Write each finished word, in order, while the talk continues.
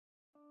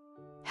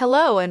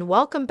Hello and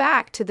welcome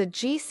back to the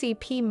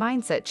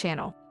GCP-Mindset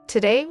channel.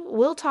 Today,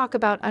 we'll talk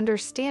about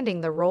understanding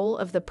the role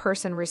of the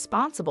person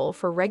responsible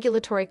for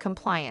regulatory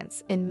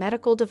compliance in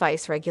medical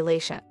device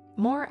regulation.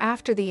 More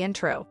after the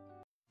intro.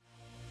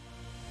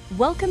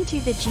 Welcome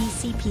to the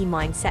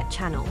GCP-Mindset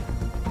channel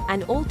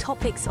and all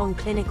topics on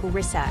clinical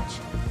research.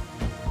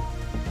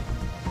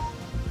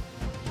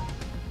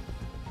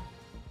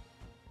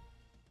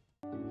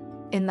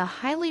 In the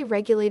highly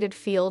regulated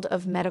field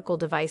of medical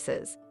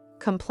devices,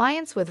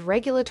 compliance with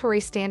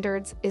regulatory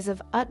standards is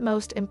of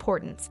utmost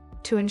importance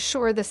to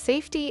ensure the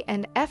safety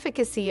and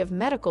efficacy of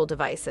medical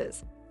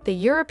devices. The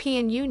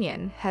European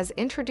Union has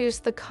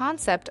introduced the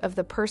concept of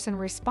the person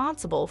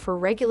responsible for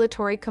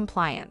regulatory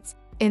compliance.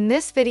 In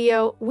this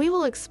video, we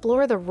will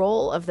explore the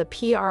role of the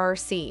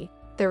PRRC,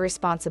 their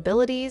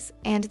responsibilities,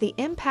 and the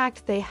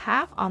impact they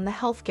have on the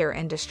healthcare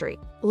industry.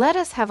 Let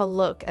us have a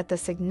look at the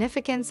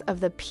significance of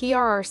the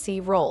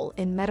PRRC role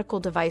in medical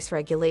device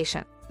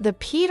regulation. The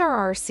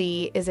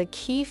PRRC is a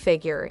key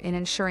figure in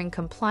ensuring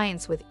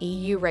compliance with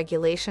EU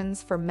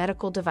regulations for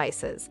medical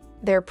devices.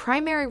 Their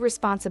primary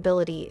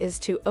responsibility is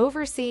to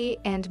oversee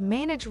and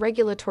manage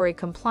regulatory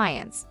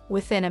compliance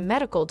within a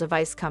medical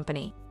device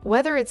company.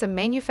 Whether it's a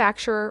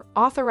manufacturer,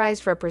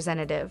 authorized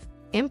representative,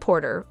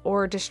 importer,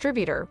 or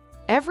distributor,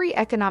 every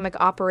economic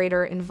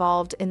operator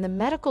involved in the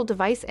medical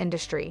device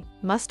industry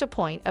must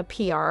appoint a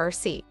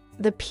PRRC.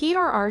 The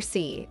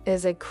PRRC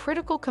is a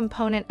critical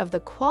component of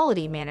the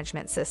quality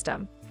management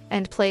system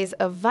and plays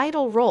a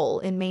vital role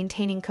in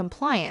maintaining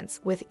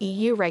compliance with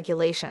EU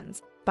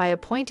regulations. By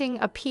appointing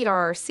a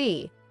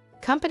PRRC,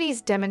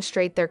 companies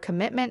demonstrate their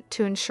commitment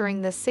to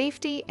ensuring the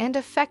safety and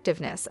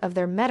effectiveness of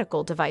their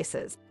medical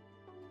devices.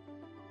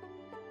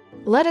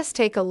 Let us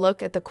take a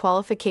look at the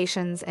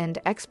qualifications and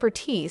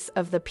expertise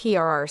of the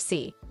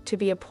PRRC. To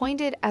be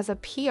appointed as a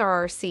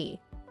PRRC,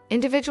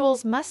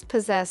 individuals must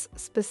possess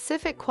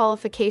specific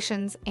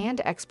qualifications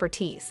and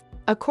expertise.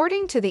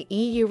 According to the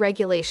EU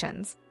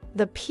regulations,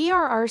 the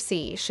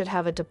PRRC should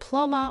have a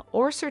diploma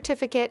or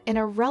certificate in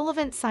a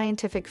relevant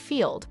scientific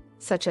field,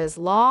 such as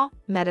law,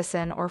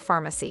 medicine, or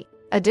pharmacy.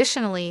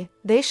 Additionally,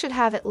 they should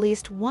have at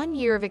least 1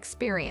 year of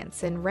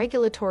experience in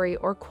regulatory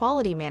or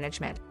quality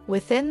management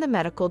within the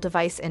medical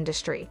device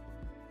industry.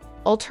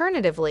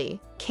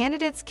 Alternatively,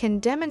 candidates can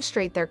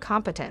demonstrate their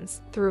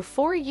competence through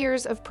 4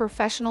 years of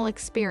professional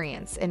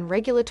experience in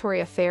regulatory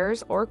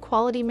affairs or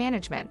quality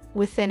management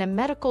within a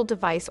medical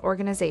device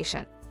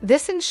organization.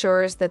 This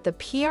ensures that the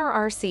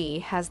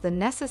PRRC has the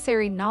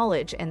necessary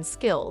knowledge and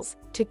skills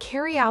to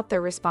carry out their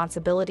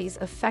responsibilities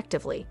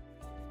effectively.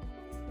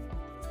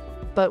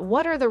 But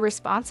what are the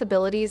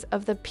responsibilities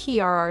of the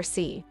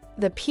PRRC?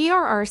 The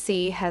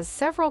PRRC has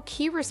several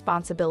key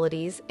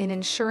responsibilities in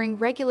ensuring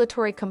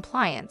regulatory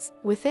compliance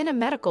within a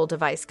medical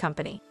device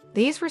company.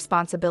 These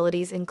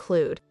responsibilities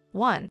include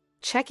 1.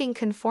 Checking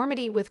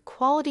conformity with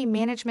quality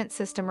management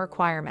system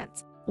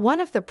requirements.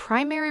 One of the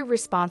primary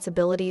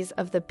responsibilities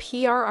of the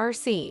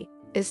PRRC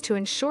is to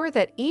ensure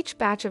that each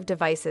batch of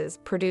devices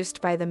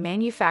produced by the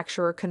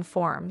manufacturer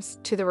conforms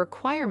to the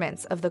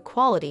requirements of the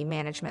quality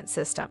management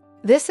system.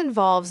 This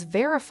involves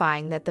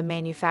verifying that the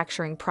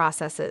manufacturing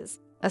processes,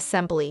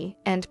 assembly,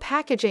 and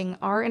packaging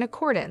are in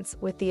accordance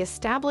with the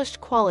established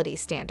quality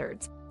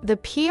standards. The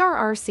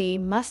PRRC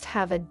must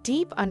have a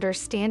deep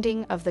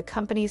understanding of the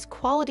company's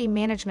quality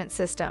management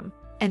system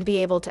and be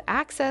able to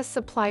access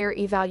supplier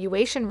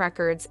evaluation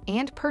records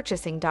and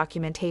purchasing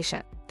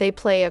documentation. They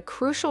play a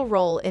crucial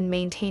role in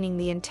maintaining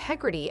the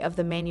integrity of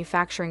the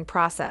manufacturing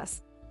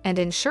process and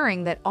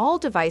ensuring that all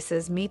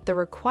devices meet the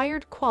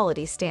required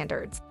quality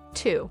standards.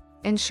 2.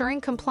 Ensuring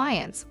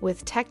compliance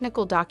with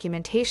technical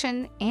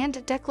documentation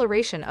and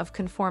declaration of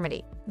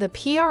conformity. The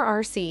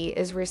PRRC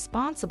is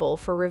responsible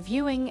for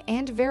reviewing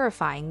and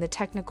verifying the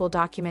technical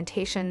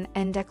documentation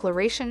and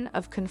declaration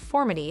of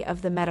conformity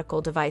of the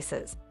medical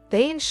devices.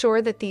 They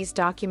ensure that these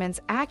documents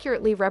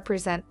accurately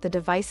represent the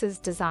device's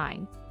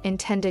design,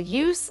 intended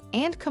use,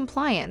 and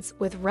compliance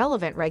with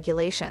relevant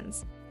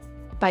regulations.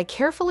 By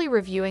carefully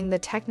reviewing the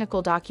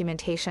technical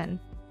documentation,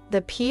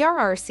 the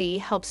PRRC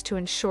helps to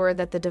ensure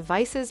that the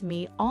devices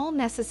meet all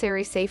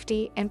necessary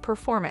safety and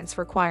performance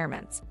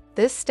requirements.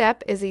 This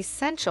step is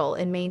essential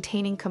in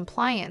maintaining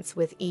compliance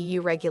with EU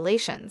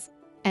regulations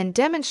and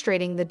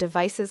demonstrating the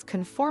device's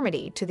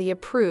conformity to the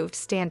approved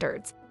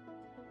standards.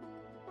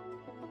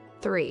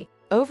 3.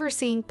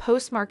 Overseeing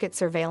post-market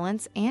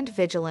surveillance and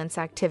vigilance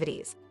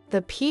activities.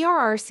 The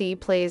PRRC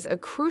plays a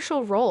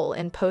crucial role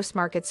in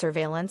post-market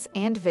surveillance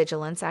and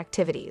vigilance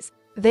activities.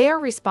 They are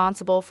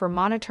responsible for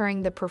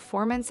monitoring the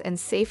performance and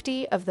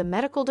safety of the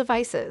medical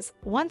devices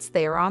once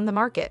they are on the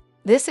market.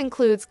 This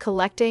includes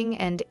collecting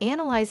and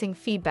analyzing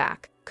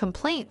feedback,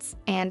 complaints,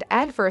 and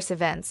adverse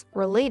events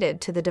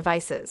related to the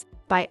devices.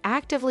 By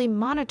actively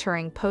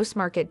monitoring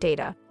post-market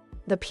data,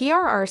 the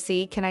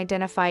PRRC can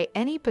identify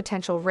any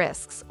potential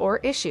risks or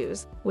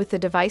issues with the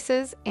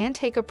devices and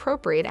take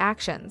appropriate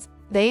actions.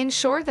 They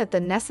ensure that the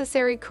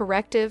necessary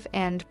corrective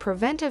and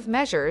preventive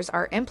measures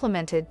are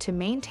implemented to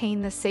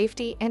maintain the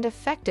safety and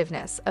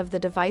effectiveness of the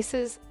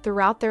devices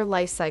throughout their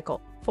life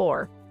cycle.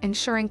 4.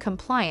 ensuring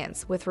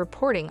compliance with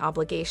reporting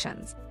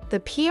obligations. The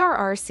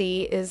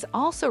PRRC is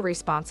also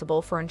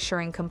responsible for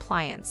ensuring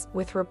compliance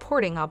with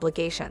reporting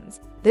obligations.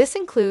 This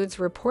includes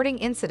reporting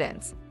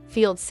incidents,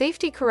 field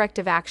safety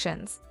corrective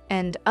actions,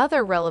 and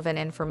other relevant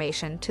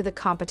information to the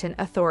competent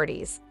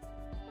authorities.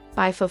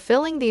 By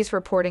fulfilling these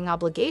reporting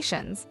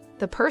obligations,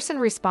 the person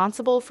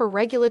responsible for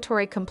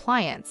regulatory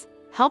compliance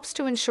helps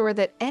to ensure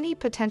that any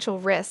potential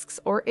risks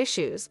or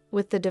issues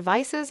with the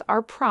devices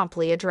are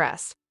promptly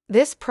addressed.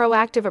 This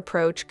proactive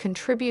approach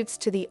contributes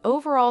to the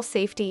overall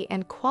safety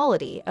and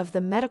quality of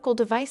the medical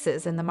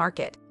devices in the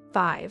market.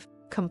 5.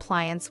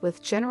 Compliance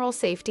with general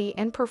safety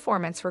and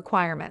performance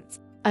requirements.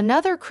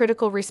 Another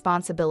critical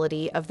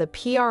responsibility of the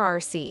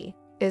PRRC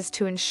is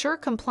to ensure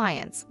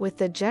compliance with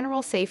the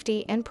general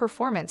safety and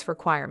performance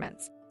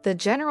requirements. The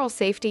general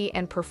safety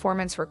and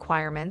performance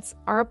requirements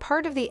are a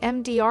part of the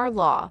MDR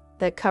law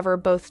that cover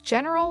both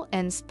general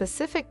and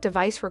specific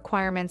device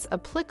requirements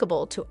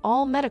applicable to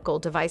all medical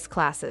device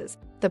classes.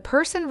 The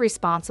person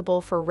responsible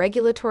for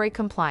regulatory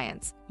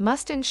compliance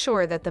must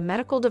ensure that the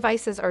medical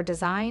devices are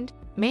designed,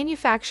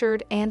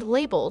 manufactured, and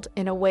labeled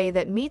in a way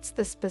that meets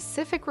the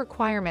specific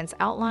requirements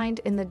outlined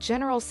in the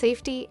general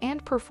safety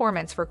and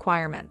performance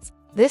requirements.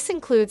 This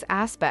includes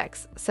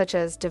aspects such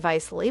as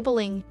device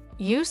labeling,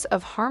 use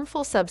of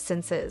harmful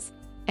substances,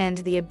 and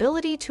the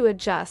ability to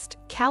adjust,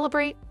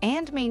 calibrate,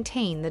 and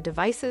maintain the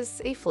devices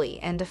safely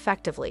and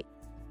effectively.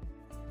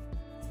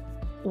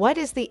 What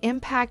is the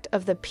impact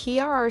of the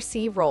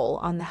PRRC role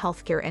on the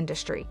healthcare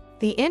industry?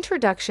 The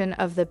introduction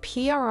of the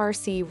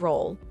PRRC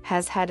role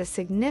has had a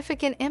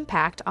significant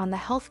impact on the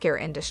healthcare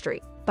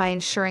industry. By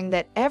ensuring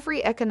that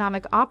every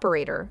economic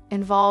operator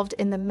involved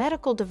in the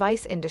medical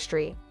device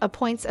industry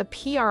appoints a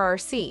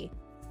PRRC,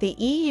 the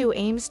EU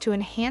aims to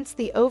enhance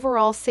the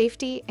overall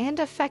safety and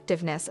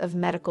effectiveness of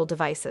medical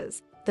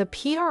devices. The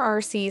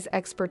PRRC's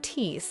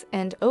expertise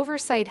and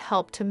oversight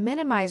help to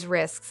minimize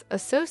risks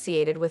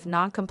associated with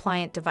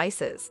non-compliant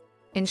devices,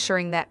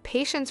 ensuring that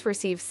patients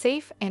receive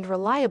safe and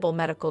reliable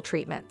medical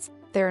treatments.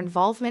 Their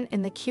involvement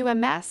in the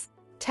QMS,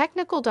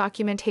 technical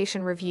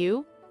documentation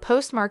review,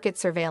 post-market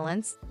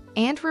surveillance,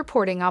 and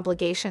reporting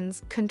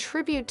obligations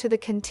contribute to the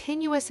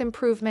continuous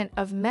improvement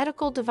of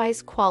medical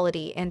device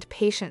quality and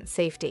patient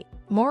safety.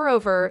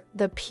 Moreover,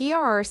 the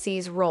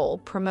PRRC's role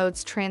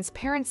promotes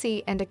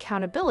transparency and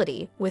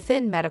accountability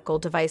within medical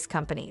device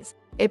companies.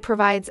 It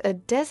provides a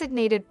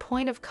designated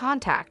point of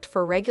contact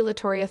for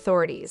regulatory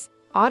authorities,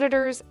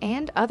 auditors,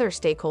 and other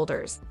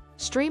stakeholders,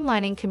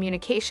 streamlining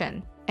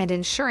communication and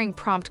ensuring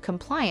prompt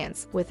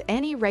compliance with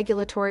any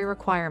regulatory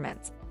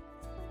requirements.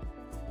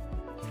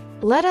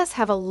 Let us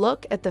have a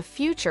look at the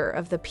future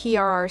of the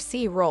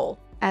PRRC role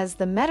as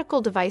the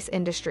medical device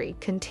industry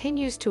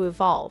continues to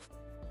evolve.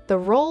 The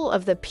role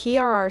of the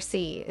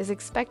PRRC is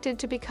expected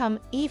to become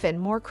even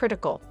more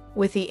critical.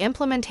 With the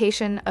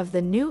implementation of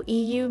the new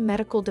EU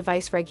medical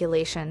device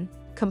regulation,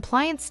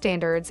 compliance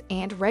standards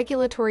and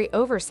regulatory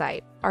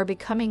oversight are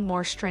becoming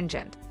more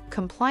stringent.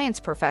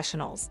 Compliance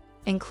professionals,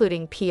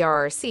 including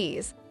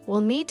PRRCs,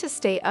 will need to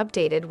stay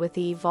updated with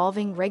the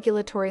evolving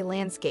regulatory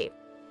landscape,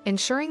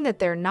 ensuring that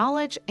their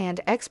knowledge and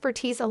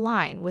expertise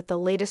align with the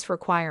latest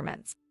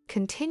requirements.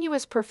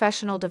 Continuous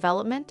professional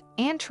development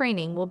and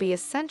training will be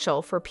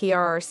essential for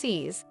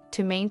PRRCs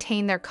to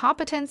maintain their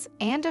competence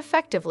and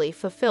effectively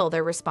fulfill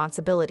their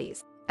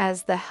responsibilities.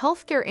 As the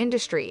healthcare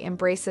industry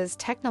embraces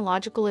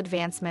technological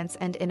advancements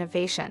and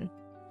innovation,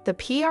 the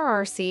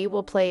PRRC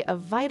will play a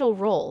vital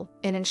role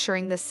in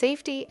ensuring the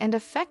safety and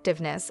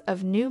effectiveness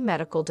of new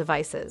medical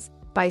devices.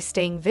 By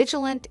staying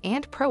vigilant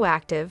and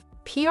proactive,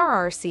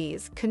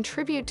 PRRCs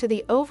contribute to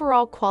the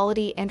overall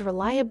quality and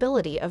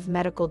reliability of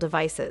medical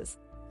devices,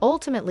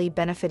 ultimately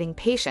benefiting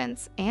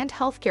patients and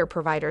healthcare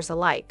providers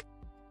alike.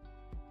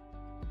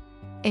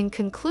 In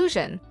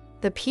conclusion,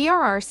 the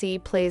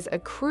PRRC plays a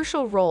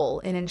crucial role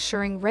in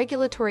ensuring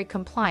regulatory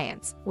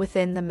compliance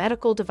within the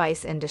medical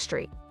device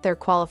industry. Their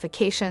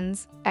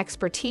qualifications,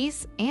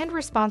 expertise, and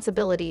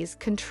responsibilities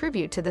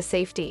contribute to the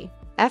safety,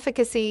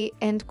 efficacy,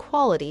 and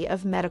quality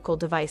of medical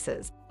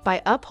devices.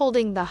 By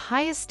upholding the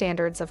highest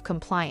standards of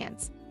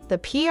compliance, the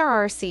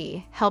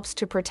PRRC helps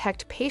to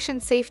protect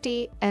patient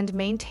safety and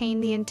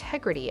maintain the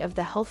integrity of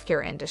the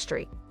healthcare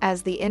industry.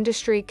 As the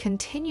industry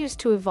continues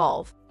to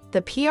evolve,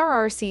 the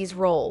PRRC's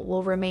role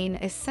will remain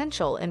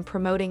essential in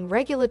promoting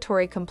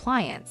regulatory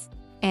compliance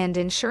and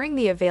ensuring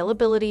the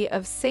availability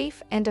of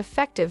safe and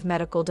effective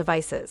medical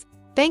devices.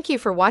 Thank you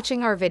for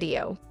watching our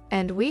video,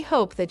 and we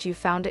hope that you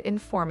found it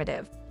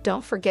informative.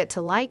 Don't forget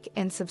to like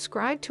and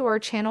subscribe to our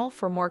channel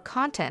for more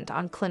content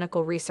on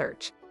clinical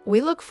research.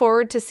 We look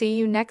forward to seeing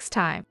you next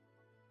time.